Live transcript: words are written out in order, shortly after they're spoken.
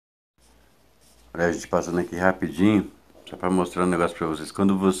Olha, a gente passando aqui rapidinho, só para mostrar um negócio para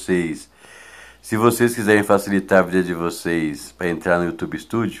vocês. Se vocês quiserem facilitar a vida de vocês para entrar no YouTube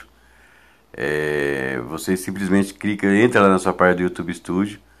Studio, vocês simplesmente entra lá na sua parte do YouTube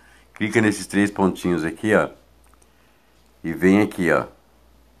Studio, clica nesses três pontinhos aqui, ó, e vem aqui, ó,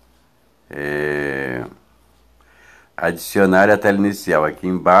 adicionar a tela inicial, aqui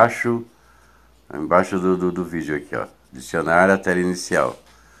embaixo do vídeo aqui, ó, adicionar a tela inicial.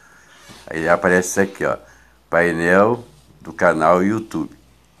 Aí aparece isso aqui, ó, painel do canal YouTube.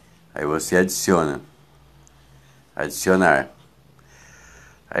 Aí você adicionar.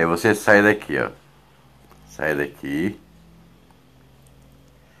 Aí você sai daqui, ó, sai daqui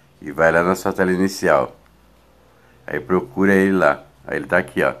e vai lá na sua tela inicial. Aí procura ele lá. Aí ele tá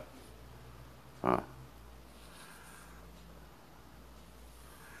aqui, ó.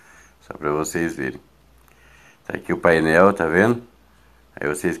 Só para vocês verem. Tá aqui o painel, tá vendo? Aí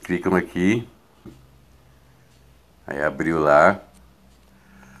vocês clicam aqui. Aí abriu lá.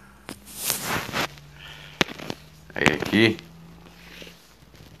 Aí aqui.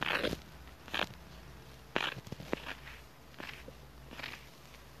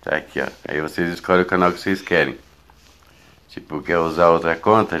 Tá aqui, ó. Aí vocês escolhem o canal que vocês querem. Tipo, quer usar outra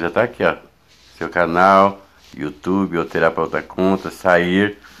conta? Já tá aqui, ó. Seu canal, YouTube, alterar para outra conta,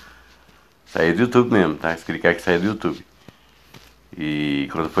 sair. Sair do YouTube mesmo, tá? Se clicar aqui, sair do YouTube. E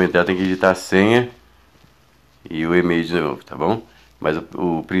quando for entrar tem que digitar a senha e o e-mail de novo, tá bom? Mas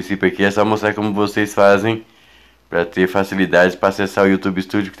o princípio aqui é só mostrar como vocês fazem para ter facilidade para acessar o YouTube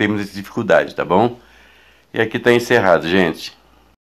Studio, que tem muita dificuldade, tá bom? E aqui tá encerrado, gente.